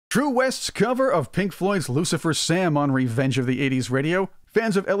True West's cover of Pink Floyd's Lucifer Sam on Revenge of the 80s radio,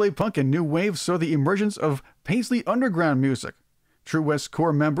 fans of LA punk and new wave saw the emergence of Paisley Underground music. True West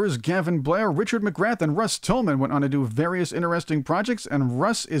core members Gavin Blair, Richard McGrath, and Russ Tolman went on to do various interesting projects, and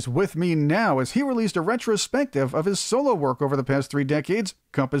Russ is with me now as he released a retrospective of his solo work over the past 3 decades,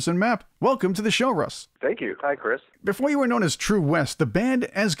 Compass and Map. Welcome to the show, Russ. Thank you. Hi, Chris. Before you were known as True West, the band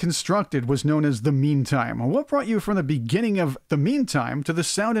as constructed was known as The Meantime. What brought you from the beginning of The Meantime to the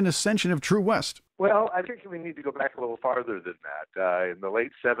sound and ascension of True West? Well, I think we need to go back a little farther than that. In the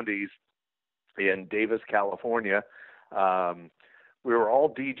late 70s in Davis, California, we were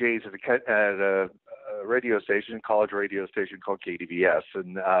all DJs at a radio station, college radio station called KDVS.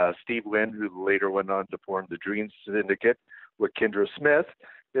 And Steve Wynn, who later went on to form the Dream Syndicate with Kendra Smith,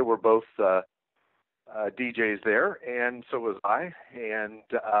 they were both DJs there, and so was I. And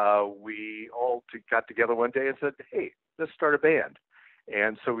we all got together one day and said, hey, let's start a band.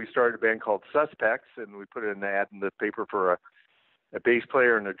 And so we started a band called Suspects, and we put an ad in the paper for a bass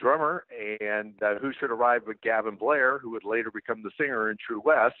player and a drummer, and who should arrive but Gavin Blair, who would later become the singer in True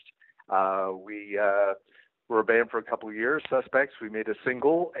West. We were a band for a couple of years, Suspects. We made a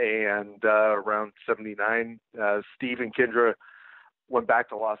single, and around 79, Steve and Kendra went back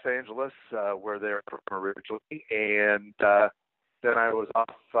to Los Angeles, where they were from originally, and then I was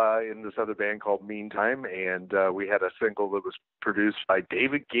off in this other band called Meantime, and we had a single that was produced by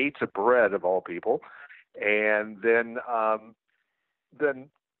David Gates of Bread, of all people. And then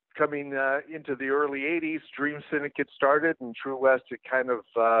coming into the early 80s, Dream Syndicate started, and True West, it kind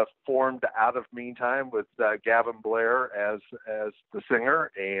of formed out of Meantime with Gavin Blair as the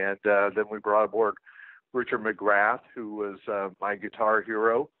singer. And then we brought aboard Richard McGrath, who was my guitar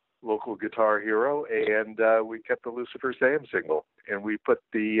hero, local guitar hero, and we kept the Lucifer Sam single. And we put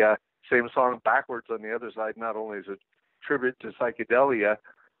the same song backwards on the other side, not only as a tribute to psychedelia,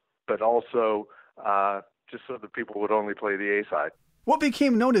 but also just so that people would only play the A-side. What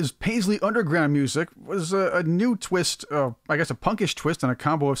became known as Paisley Underground music was a new twist, I guess a punkish twist on a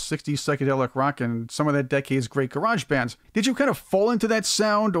combo of 60s psychedelic rock and some of that decade's great garage bands. Did you kind of fall into that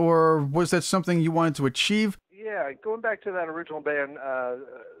sound, or was that something you wanted to achieve? Yeah, going back to that original band,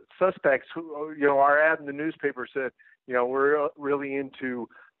 Suspects, who, our ad in the newspaper said, we're really into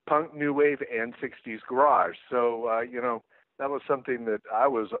punk, new wave, and 60s garage. So, that was something that I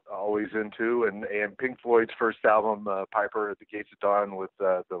was always into, and Pink Floyd's first album, Piper at the Gates of Dawn, with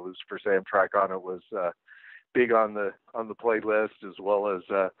the Lucifer Sam track on it, was big on the playlist, as well as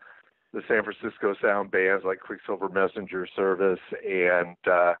the San Francisco sound bands like Quicksilver Messenger Service and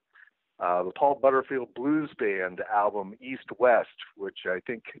the Paul Butterfield Blues Band album East West, which I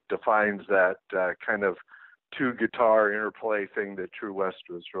think defines that kind of two guitar interplay thing that True West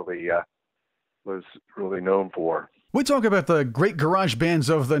was really known for. We talk about the great garage bands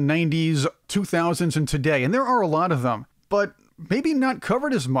of the 90s, 2000s, and today, and there are a lot of them, but maybe not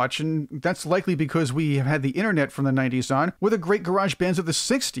covered as much, and that's likely because we have had the internet from the 90s on, with the great garage bands of the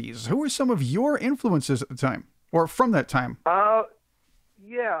 60s. Who were some of your influences at the time, or from that time?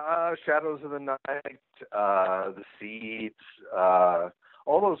 Shadows of the Night, The Seeds,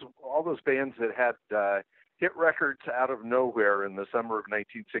 all those bands that had hit records out of nowhere in the summer of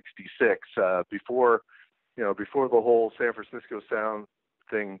 1966, before the whole San Francisco sound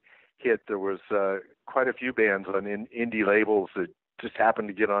thing hit. There was quite a few bands on indie labels that just happened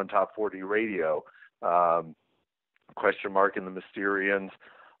to get on top 40 radio. Question Mark and the Mysterians,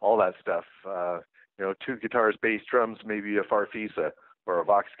 all that stuff. Two guitars, bass, drums, maybe a Farfisa or a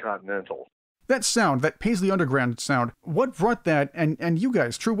Vox Continental. That sound, that Paisley Underground sound, what brought that, and you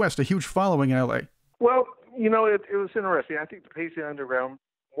guys, True West, a huge following in LA? Well, it was interesting. I think the Paisley Underground,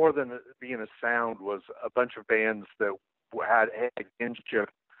 more than being a sound, was a bunch of bands that had a kinship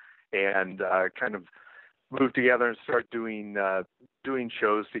and kind of moved together and started doing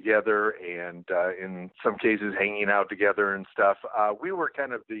shows together, and in some cases hanging out together and stuff. We were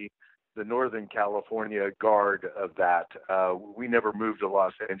kind of the Northern California guard of that. We never moved to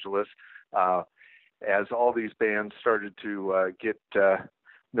Los Angeles. As all these bands started to get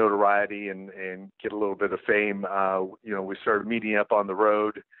notoriety and get a little bit of fame, we started meeting up on the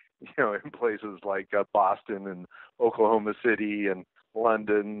road, in places like Boston and Oklahoma City and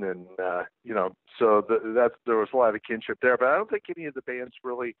London, and so there was a lot of kinship there. But I don't think any of the bands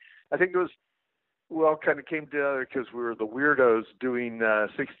really. I think it was, we all kind of came together because we were the weirdos doing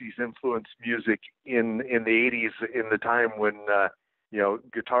 60s influenced music in the 80s, in the time when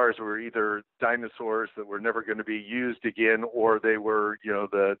guitars were either dinosaurs that were never going to be used again, or they were,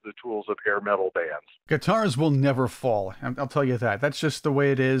 the tools of hair metal bands. Guitars will never fall. I'll tell you that. That's just the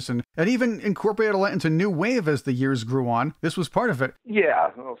way it is. And even incorporated a lot into new wave as the years grew on. This was part of it.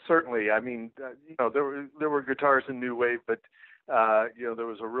 Yeah, well, certainly. I mean, there were guitars in new wave, but there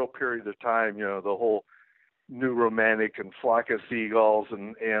was a real period of time, the whole New Romantic and Flock of Seagulls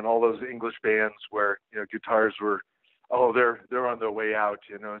and all those English bands where, guitars were, they're on their way out.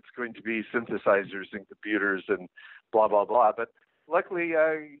 It's going to be synthesizers and computers and blah, blah, blah. But luckily,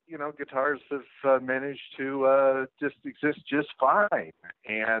 guitars have managed to just exist just fine.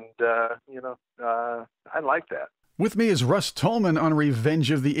 And, I like that. With me is Russ Tolman on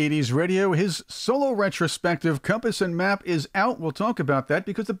Revenge of the 80s Radio. His solo retrospective, Compass and Map, is out. We'll talk about that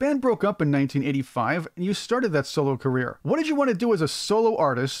because the band broke up in 1985 and you started that solo career. What did you want to do as a solo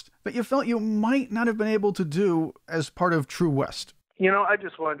artist that you felt you might not have been able to do as part of True West? I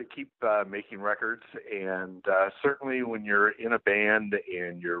just wanted to keep making records, and certainly when you're in a band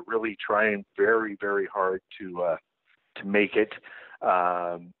and you're really trying very, very hard to make it,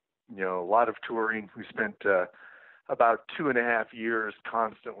 a lot of touring. We spent about 2.5 years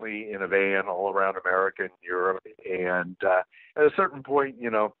constantly in a van all around America and Europe, and at a certain point,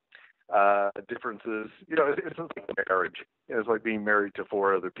 differences. It's like marriage. It's like being married to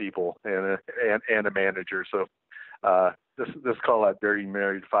 4 other people and a manager. So. Let's call that being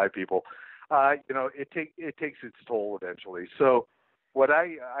married 5 people. It takes its toll eventually. So what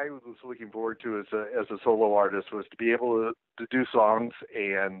I was looking forward to as a solo artist was to be able to do songs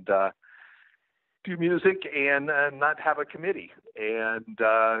and do music and not have a committee. And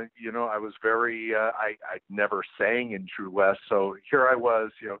I was very I never sang in True West, so here I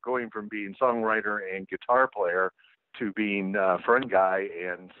was, going from being songwriter and guitar player to being front guy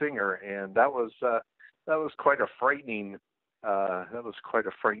and singer, and that was quite a frightening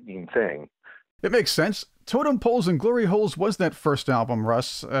thing. It makes sense. Totem Poles and Glory Holes was that first album,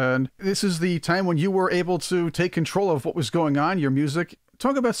 Russ, and this is the time when you were able to take control of what was going on, your music.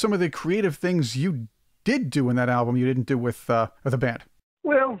 Talk about some of the creative things you did do in that album you didn't do with the band.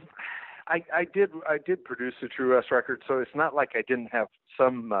 Well, I did produce the True West record, so it's not like I didn't have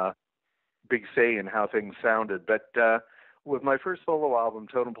some big say in how things sounded, but with my first solo album,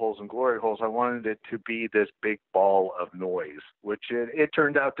 Totem Poles and Glory Holes, I wanted it to be this big ball of noise, which it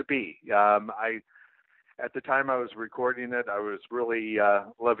turned out to be. At the time I was recording it, I was really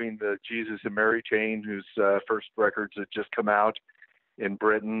loving the Jesus and Mary chain, whose first records had just come out in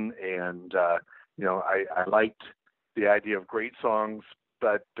Britain, and I liked the idea of great songs,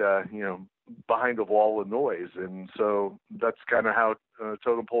 but behind a wall of noise, and so that's kind of how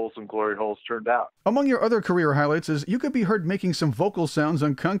Totem Poles and Glory Holes turned out. Among your other career highlights is you could be heard making some vocal sounds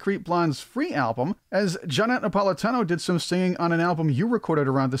on Concrete Blonde's Free album, as Johnette Napolitano did some singing on an album you recorded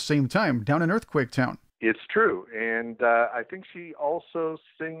around the same time, Down in Earthquake Town. It's true, and I think she also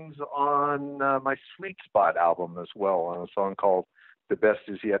sings on my Sweet Spot album as well, on a song called The Best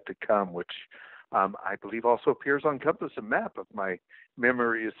Is Yet to Come, which I believe also appears on Compass and Map, if my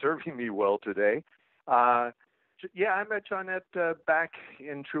memory is serving me well today. I met Johnette back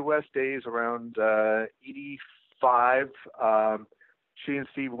in True West days around 85. She and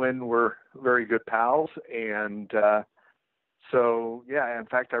Steve Wynn were very good pals, and in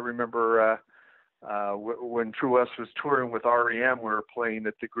fact, I remember when True West was touring with REM, we were playing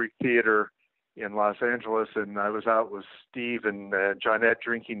at the Greek Theater in Los Angeles, and I was out with Steve and Johnette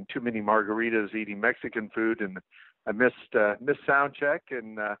drinking too many margaritas, eating Mexican food, and I missed sound check,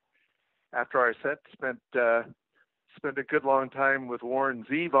 and after our set, spent a good long time with Warren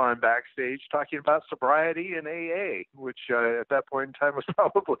Zevon backstage talking about sobriety and AA, which at that point in time was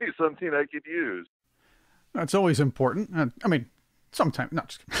probably something I could use. That's always important. I mean, sometimes, not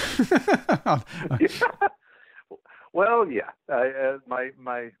just yeah. Well, yeah.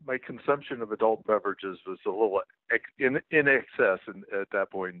 My consumption of adult beverages was a little in excess at that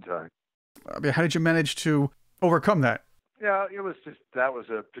point in time. I mean, how did you manage to overcome that? Yeah, that was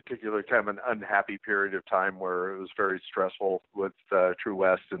a particular kind of an unhappy period of time where it was very stressful with True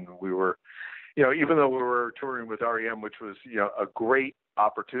West, and we were, even though we were touring with REM, which was, a great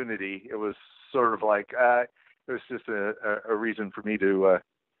opportunity, it was sort of like it was just a reason for me to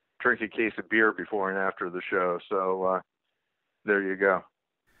drink a case of beer before and after the show. So there you go.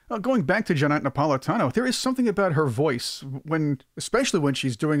 Well, going back to Johnette Napolitano, there is something about her voice, especially when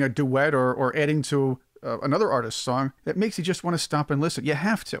she's doing a duet or adding to another artist's song, that makes you just want to stop and listen. You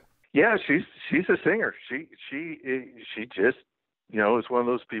have to. Yeah, she's a singer. She just is one of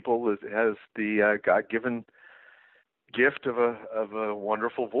those people that has the God-given gift of a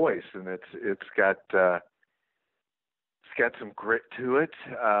wonderful voice, and it's got got some grit to it.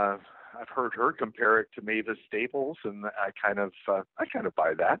 I've heard her compare it to Mavis Staples, and I kind of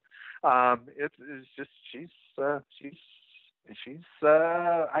buy that. It's just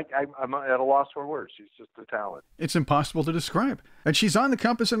I'm at a loss for words. She's just a talent. It's impossible to describe. And she's on the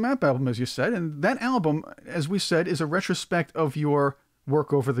Compass and Map album, as you said, and that album, as we said, is a retrospect of your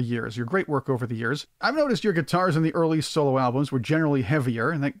work over the years, your great work over the years. I've noticed your guitars in the early solo albums were generally heavier,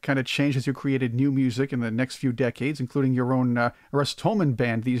 and that kind of changed as you created new music in the next few decades, including your own Russ Tolman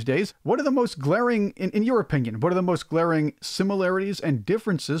band these days. What are the most glaring, in your opinion, what are the most glaring similarities and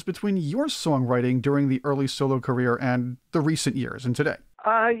differences between your songwriting during the early solo career and the recent years and today?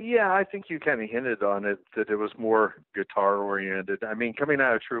 Yeah, I think you kind of hinted on it, that it was more guitar oriented. I mean, coming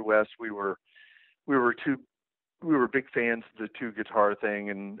out of True West, we were big fans of the two guitar thing,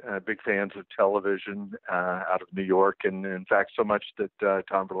 and big fans of television out of New York. And in fact, so much that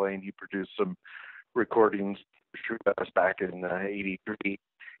Tom Verlaine, he produced some recordings for True West back in '83.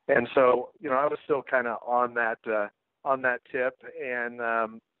 And so, I was still kind of on that tip. And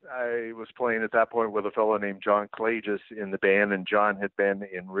I was playing at that point with a fellow named John Clagis in the band, and John had been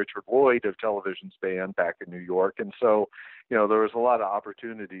in Richard Lloyd of Television's band back in New York. And so, there was a lot of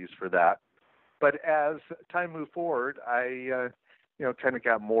opportunities for that. But as time moved forward, I, kind of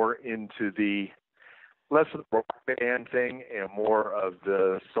got more into the less of the rock band thing and more of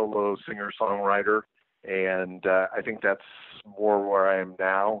the solo singer-songwriter. And I think that's more where I am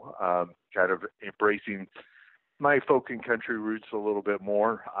now, kind of embracing my folk and country roots a little bit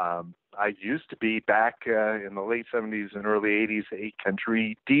more. I used to be back in the late 70s and early 80s a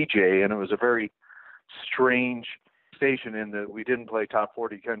country DJ, and it was a very strange station in that we didn't play top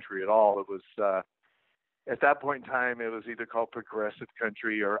 40 country at all. It was at that point in time, it was either called progressive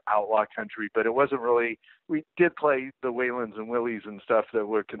country or outlaw country, but it wasn't really. We did play the Whalens and Willies and stuff that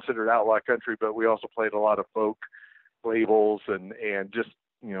were considered outlaw country, but we also played a lot of folk labels and just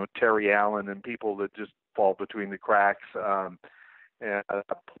Terry Allen and people that just fall between the cracks. And at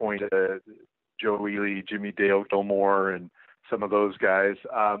that point, Joe Ely, Jimmy Dale Gilmore, and some of those guys.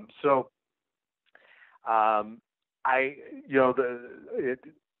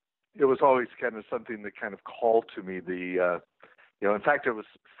 It was always kind of something that kind of called to me. In fact, it was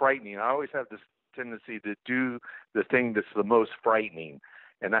frightening. I always have this tendency to do the thing that's the most frightening,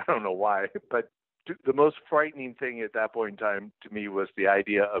 and I don't know why, but the most frightening thing at that point in time to me was the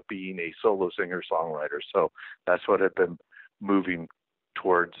idea of being a solo singer-songwriter. So that's what I've been moving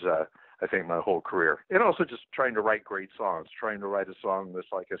towards, I think, my whole career. And also just trying to write great songs, trying to write a song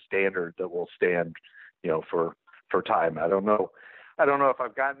that's like a standard that will stand, for time. I don't know if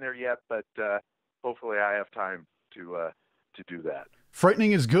I've gotten there yet, but hopefully I have time to do that.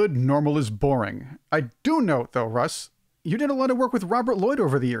 Frightening is good, normal is boring. I do note, though, Russ, you did a lot of work with Robert Lloyd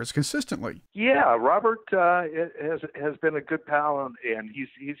over the years, consistently. Yeah, Robert has been a good pal, and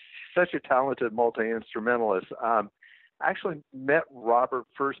he's such a talented multi-instrumentalist. I actually met Robert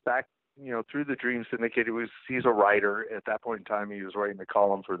first back, through the Dream Syndicate. He's a writer. At that point in time, he was writing a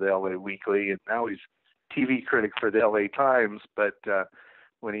column for the LA Weekly, and now he's TV critic for the LA Times. But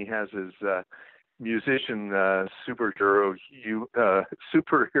when he has his musician superhero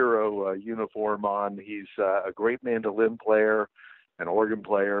uniform on, he's a great mandolin player, an organ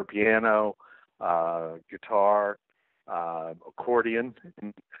player, piano, guitar, accordion.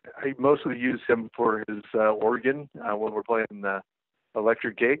 I mostly use him for his organ when we're playing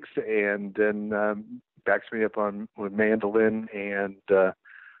electric gigs, and then backs me up with mandolin and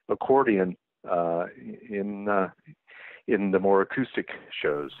accordion in the more acoustic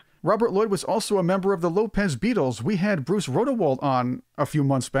shows. Robert Lloyd was also a member of the Lopez Beatles. We had Bruce Rodewald on a few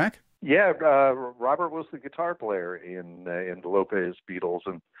months back. Yeah, Robert was the guitar player in the Lopez Beatles,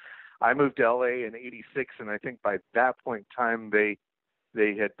 and I moved to LA in '86, and I think by that point in time they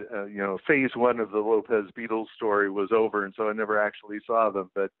had phase one of the Lopez Beatles story was over, and so I never actually saw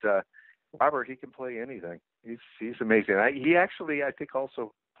them. But Robert, he can play anything. He's amazing. He actually, I think,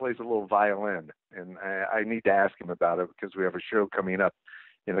 also plays a little violin, and I need to ask him about it because we have a show coming up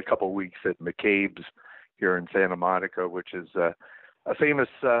in a couple of weeks at McCabe's here in Santa Monica, which is a famous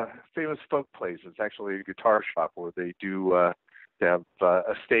folk place. It's actually a guitar shop where they have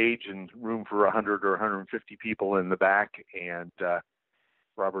a stage and room for 100 or 150 people in the back. And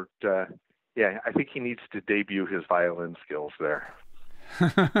Robert, I think he needs to debut his violin skills there.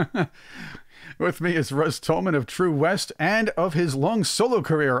 With me is Russ Tolman of True West and of his long solo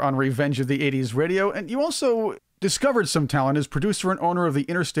career on Revenge of the 80s Radio. And you also discovered some talent as producer and owner of the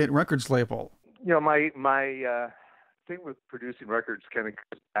Interstate Records label. My thing with producing records kind of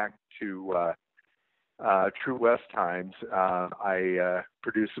goes back to True West times. I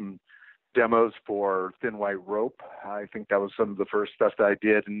produced some demos for Thin White Rope. I think that was some of the first stuff that I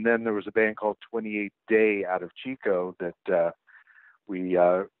did. And then there was a band called 28 Day out of Chico that we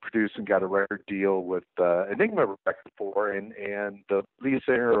produced and got a record deal with Enigma Record for. And the lead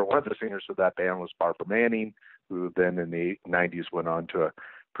singer, or one of the singers of that band, was Barbara Manning, who then in the 90s went on to a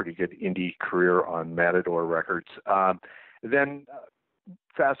pretty good indie career on Matador Records. Then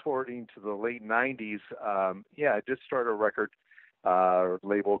fast forwarding to the late 90s, I did start a record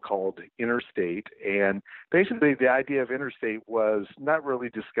label called Interstate. And basically the idea of Interstate was not really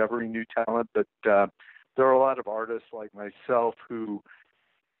discovering new talent, but there are a lot of artists like myself who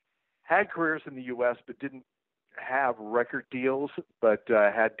had careers in the U.S. but didn't have record deals, but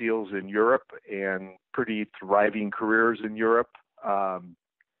had deals in Europe and pretty thriving careers in Europe. And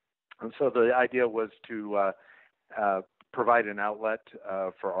so the idea was to provide an outlet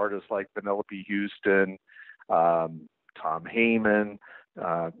for artists like Penelope Houston, Tom Heyman.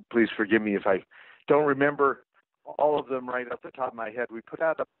 Please forgive me if I don't remember all of them right off the top of my head. We put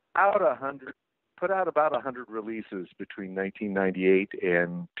out about 100 releases between 1998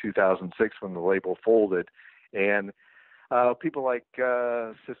 and 2006 when the label folded, and people like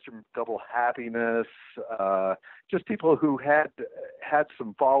Sister Double Happiness, just people who had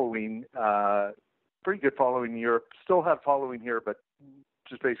some following, pretty good following in Europe, still have following here, but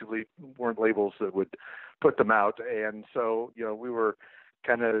just basically weren't labels that would put them out. And so, we were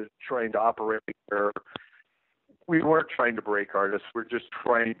kind of trying to operate where we weren't trying to break artists. We're just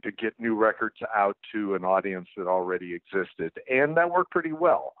trying to get new records out to an audience that already existed. And that worked pretty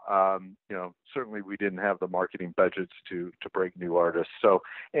well. Certainly we didn't have the marketing budgets to break new artists. So,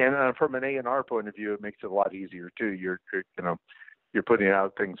 and from an A&R point of view, it makes it a lot easier too. You're putting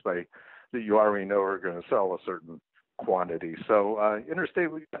out things that you already know are going to sell a certain quantity. So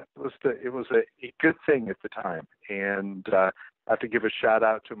Interstate was a good thing at the time. And I have to give a shout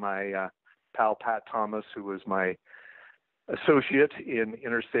out to my pal Pat Thomas, who was my associate in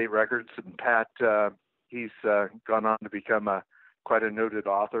Interstate Records. And Pat, he's gone on to become quite a noted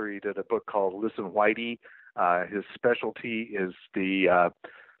author. He did a book called Listen Whitey. His specialty is the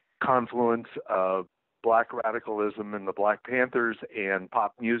confluence of Black radicalism and the Black Panthers and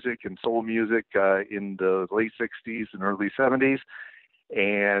pop music and soul music in the late 60s and early 70s.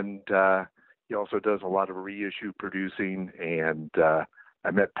 And he also does a lot of reissue producing. And I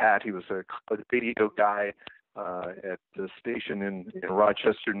met Pat. He was a radio guy at the station in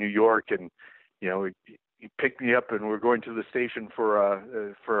Rochester, New York. And, he picked me up and we're going to the station for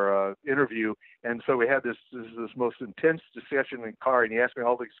a interview. And so we had this most intense discussion in the car, and he asked me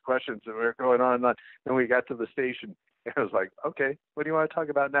all these questions, and we were going on and on. And we got to the station, and I was like, okay, what do you want to talk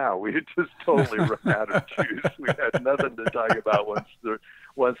about now? We had just totally run out of juice. We had nothing to talk about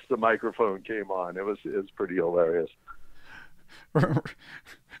once the microphone came on. It was pretty hilarious.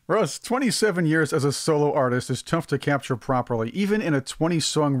 Russ, 27 years as a solo artist is tough to capture properly, even in a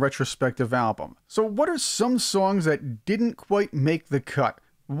 20-song retrospective album. So what are some songs that didn't quite make the cut?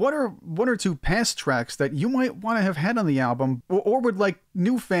 What are one or two past tracks that you might want to have had on the album, or would like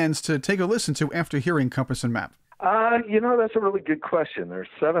new fans to take a listen to after hearing Compass and Map? That's a really good question. There's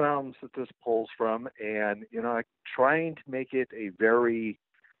 7 albums that this pulls from, and, I'm trying to make it a very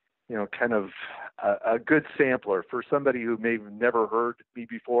kind of a good sampler for somebody who may have never heard me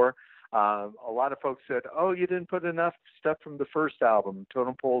before. A lot of folks said, oh, you didn't put enough stuff from the first album,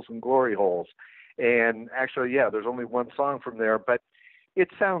 Totem Poles and Glory Holes. And actually, there's only one song from there, but it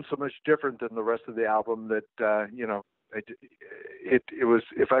sounds so much different than the rest of the album that, it was,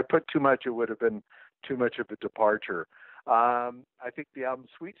 if I put too much, it would have been too much of a departure. I think the album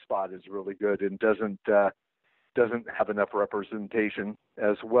Sweet Spot is really good and doesn't have enough representation,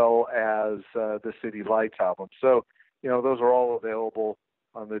 as well as the City Lights album. So, those are all available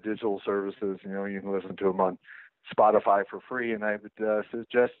on the digital services. You can listen to them on Spotify for free, and I would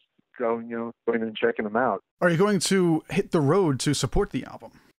suggest going and checking them out. Are you going to hit the road to support the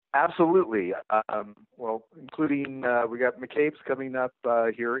album? Absolutely. Including we got McCabe's coming up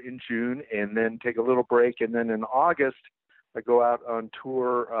here in June, and then take a little break, and then in August I go out on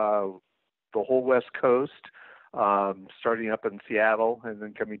tour the whole West Coast. Starting up in Seattle and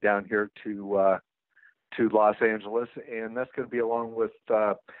then coming down here to Los Angeles, and that's going to be along with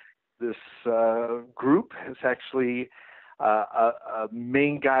this group. It's actually a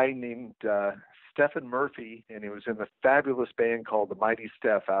main guy named Stephen Murphy, and he was in a fabulous band called the Mighty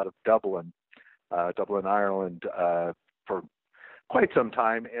Steph out of Dublin, Ireland, for quite some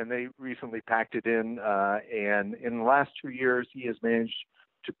time, and they recently packed it in. And in the last 2 years, he has managed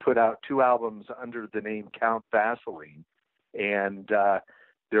to put out 2 albums under the name Count Vaseline. And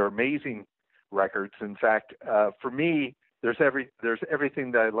they're amazing records. In fact, for me, there's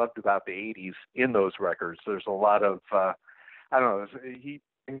everything that I loved about the '80s in those records. There's a lot of I don't know. He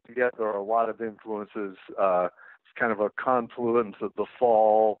brings together a lot of influences. It's kind of a confluence of the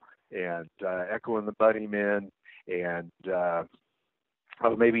Fall and Echo and the Bunnymen, and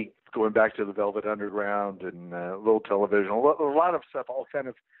maybe going back to the Velvet Underground and Little Television. A lot of stuff all kind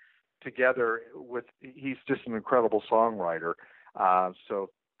of together. He's just an incredible songwriter. So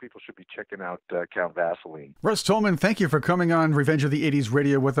people should be checking out Count Vaseline. Russ Tolman, thank you for coming on Revenge of the 80s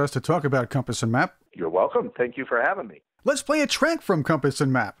Radio with us to talk about Compass and Map. You're welcome. Thank you for having me. Let's play a track from Compass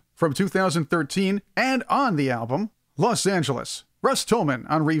and Map from 2013 and on the album Los Angeles. Russ Tolman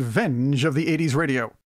on Revenge of the 80s Radio.